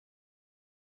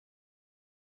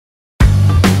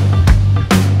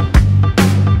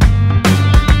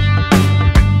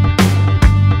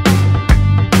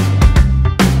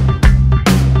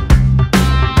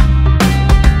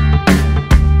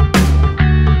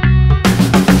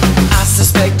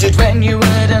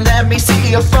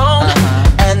the phone.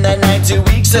 And that night 2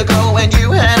 weeks ago when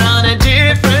you had on a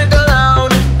different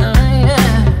cologne.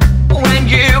 When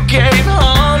you came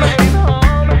home.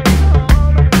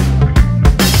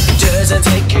 Doesn't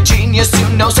take a genius to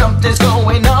know something's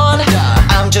going on.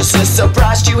 I'm just so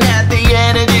surprised you had the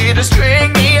energy to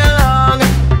string me along.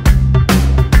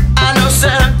 I know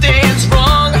something's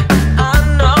wrong. I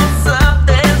know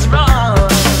something's wrong.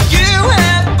 You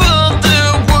have pulled the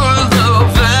wool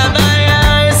over my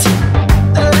eyes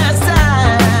last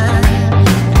time.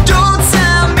 Don't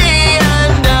tell me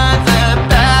another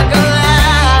bag of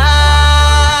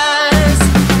lies.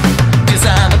 'Cause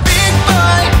I'm a big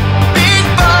boy, big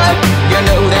boy. You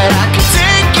know that I can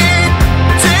take it,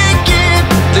 take it.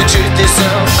 The truth is so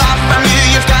far from you,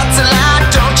 you've got to lie.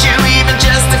 Don't you even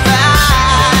justify.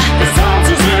 'Cause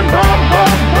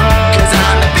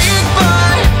I'm a big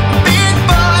boy, big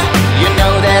boy. You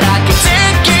know that I can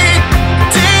take it,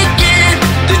 take it.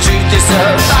 The truth is so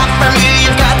far from you,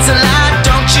 you've got to lie.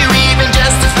 Don't you even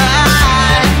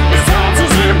justify.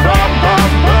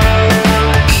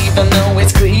 Even though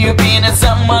it's clear you've been in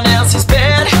someone else's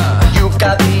bed, you've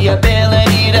got the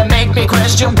ability to make me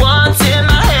question what's in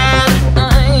my head.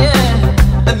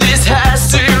 This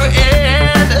has to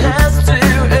end, has to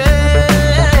end.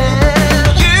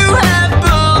 You have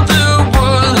pulled the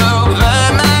wool over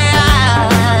my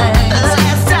eyes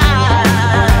last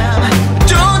time.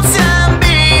 Don't tell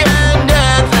me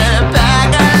another bag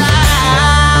of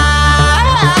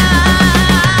lies.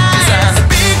 'Cause I'm a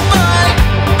big boy,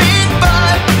 big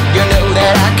boy. You know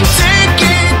that I can take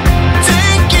it,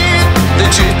 take it. The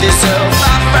truth is so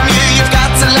far from you, you've got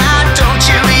to lie. Don't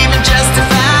you even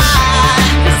justify.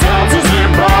 'Cause I'm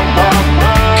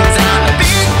a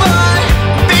big boy,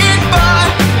 big boy.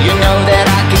 You know that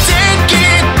I can take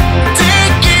it,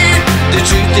 take it. The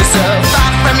truth is so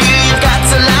far from you, you've got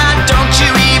to lie. Don't you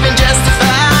even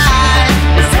justify.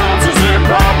 'Cause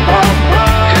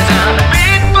I'm a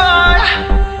big boy.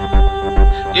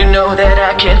 You know that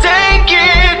I can take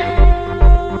it.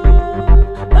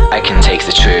 I can take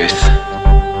the truth,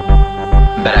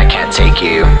 but I can't take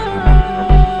you.